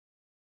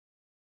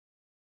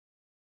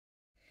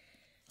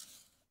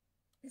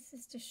This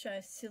is to show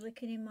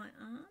silicon in my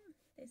arm.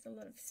 There's a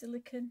lot of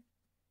silicon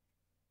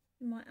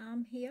in my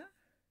arm here.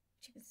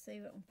 As you can see,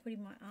 I'm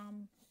putting my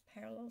arm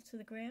parallel to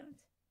the ground.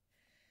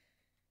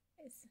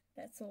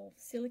 That's all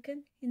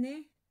silicon in there.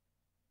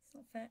 It's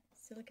not fat,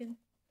 silicon.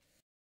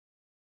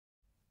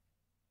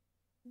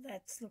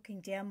 That's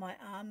looking down my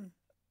arm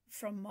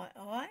from my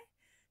eye.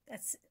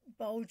 That's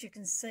bulge you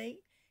can see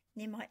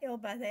near my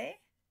elbow there.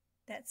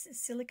 That's a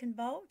silicon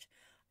bulge.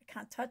 I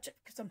can't touch it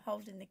because I'm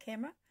holding the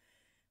camera.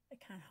 I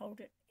can't hold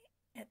it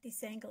at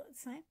this angle at the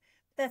same.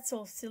 That's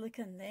all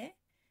silicon there.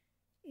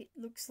 It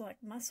looks like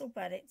muscle,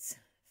 but it's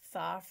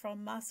far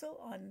from muscle.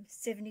 I'm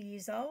 70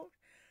 years old.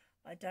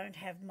 I don't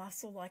have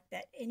muscle like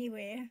that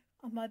anywhere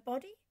on my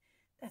body.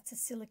 That's a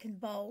silicon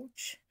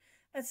bulge.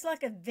 It's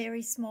like a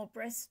very small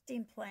breast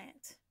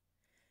implant.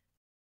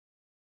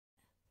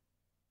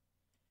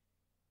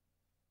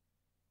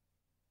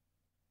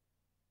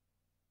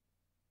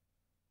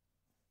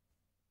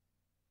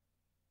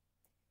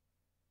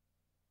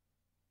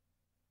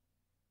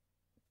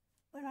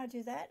 When I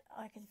do that,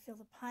 I can feel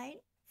the pain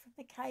from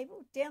the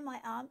cable down my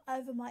arm,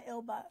 over my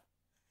elbow,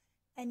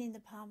 and in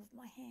the palm of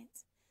my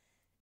hands.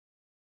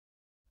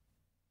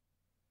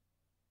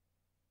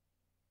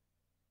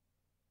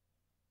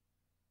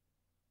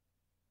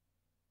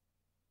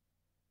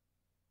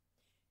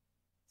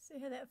 See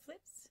how that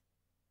flips?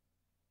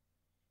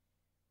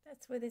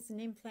 That's where there's an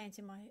implant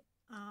in my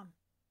arm.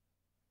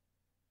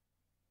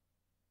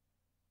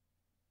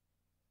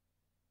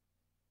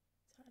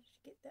 It's hard to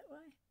get that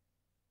way.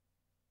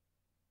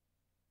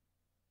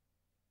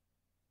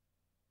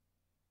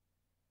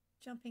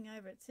 Jumping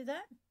over it. See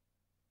that?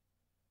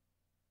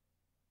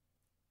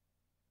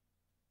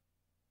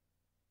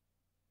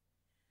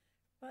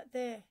 Right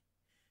there.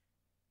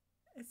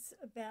 It's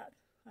about,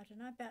 I don't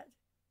know, about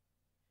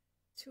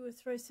 2 or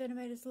 3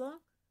 centimetres long.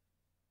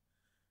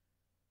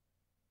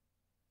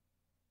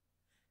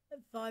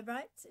 It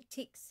vibrates, it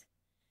ticks,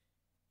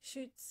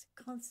 shoots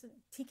constant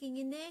ticking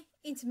in there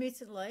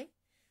intermittently.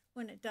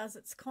 When it does,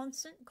 it's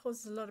constant,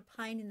 causes a lot of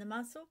pain in the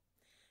muscle.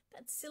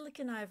 That's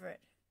silicon over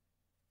it.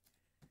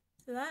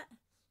 So that,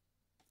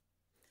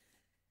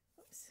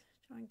 oops,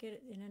 try and get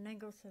it in an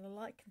angle so the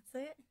light can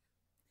see it.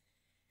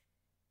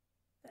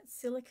 That's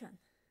silicon.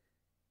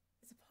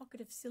 There's a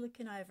pocket of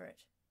silicon over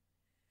it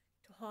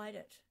to hide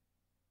it.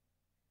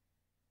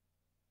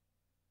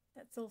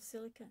 That's all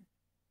silicon.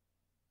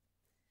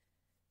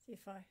 See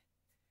if I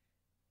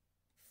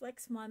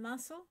flex my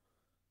muscle,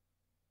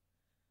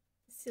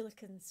 the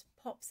silicon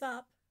pops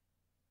up,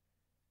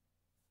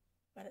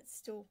 but it's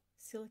still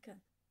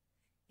silicon.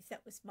 If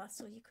that was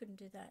muscle, you couldn't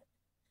do that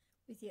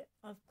with your,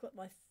 I've got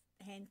my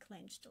hand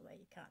clenched, although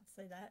you can't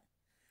see that,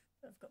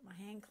 but I've got my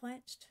hand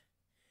clenched.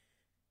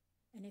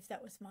 And if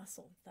that was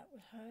muscle, that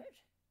would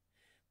hurt.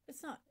 But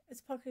it's not.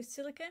 It's a pocket of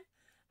silicon,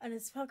 and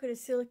its pocket of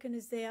silicon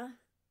is there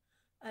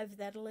over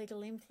that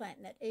illegal implant.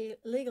 And that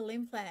illegal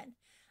implant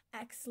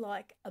acts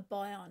like a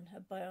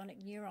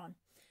bionic neuron,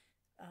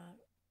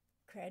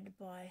 created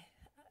by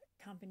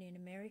a company in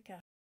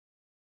America.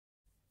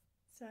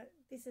 So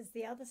this is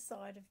the other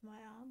side of my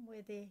arm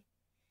where the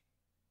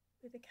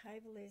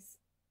cable is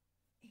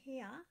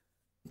here.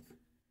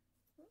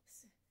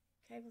 Oops,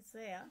 cable's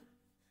there.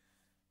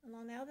 And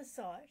on the other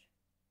side,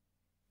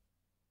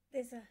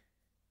 there's a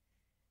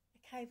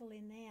cable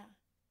in there.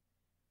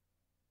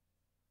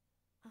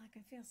 I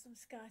can feel some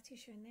scar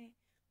tissue in there.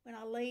 When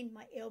I leaned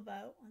my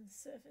elbow on the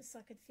surface,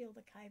 I could feel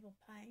the cable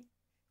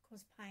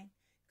cause pain,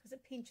 because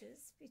it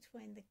pinches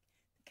between the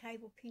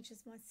cable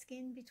pinches my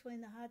skin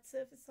between the hard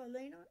surface I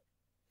lean on.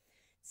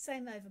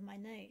 Same over my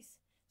knees.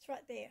 It's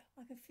right there.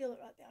 I can feel it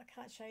right there. I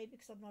can't show you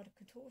because I'm not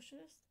a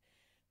contortionist,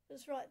 but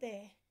it's right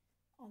there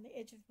on the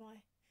edge of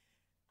my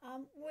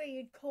where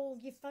you'd call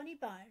your funny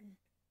bone.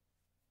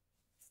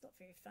 It's not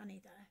very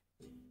funny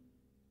though.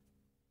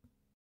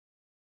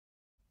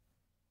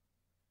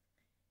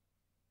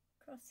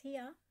 Across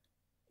here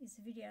is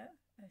a video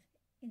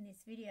in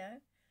this video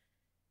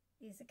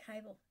is a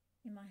cable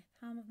in my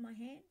palm of my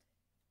hand.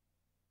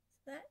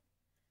 So that,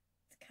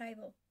 it's a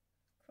cable,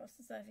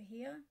 crosses over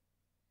here,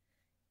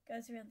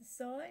 goes around the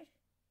side.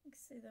 You can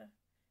see the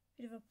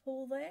bit of a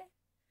pull there.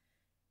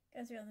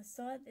 Goes around the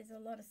side. There's a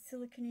lot of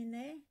silicon in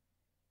there.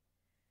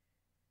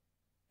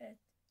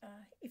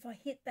 If I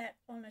hit that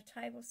on a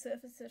table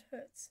surface, it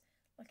hurts.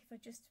 Like if I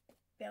just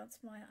bounce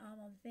my arm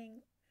on the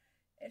thing,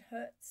 it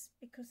hurts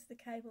because the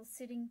cable's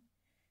sitting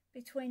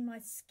between my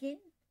skin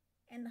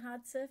and the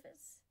hard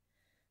surface.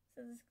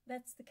 So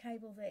that's the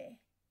cable there.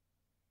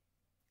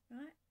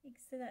 Right? You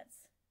can see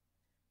that's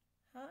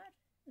hard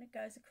and it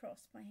goes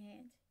across my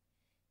hand.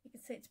 You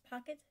can see it's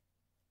puckered,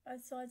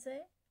 both sides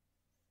there.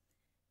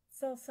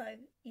 It's also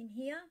in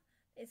here,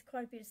 there's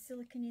quite a bit of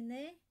silicon in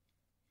there.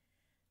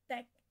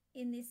 That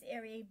in this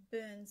area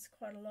burns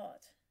quite a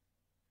lot.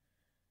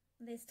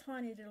 And there's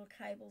tiny little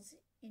cables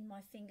in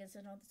my fingers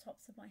and on the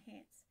tops of my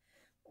hands.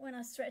 When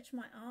I stretch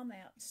my arm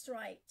out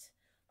straight,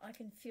 I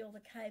can feel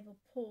the cable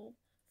pull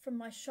from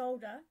my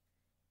shoulder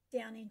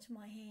down into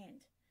my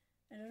hand.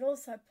 And it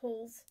also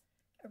pulls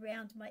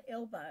around my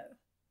elbow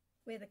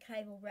where the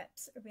cable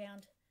wraps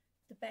around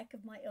the back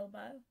of my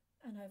elbow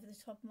and over the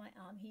top of my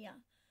arm here.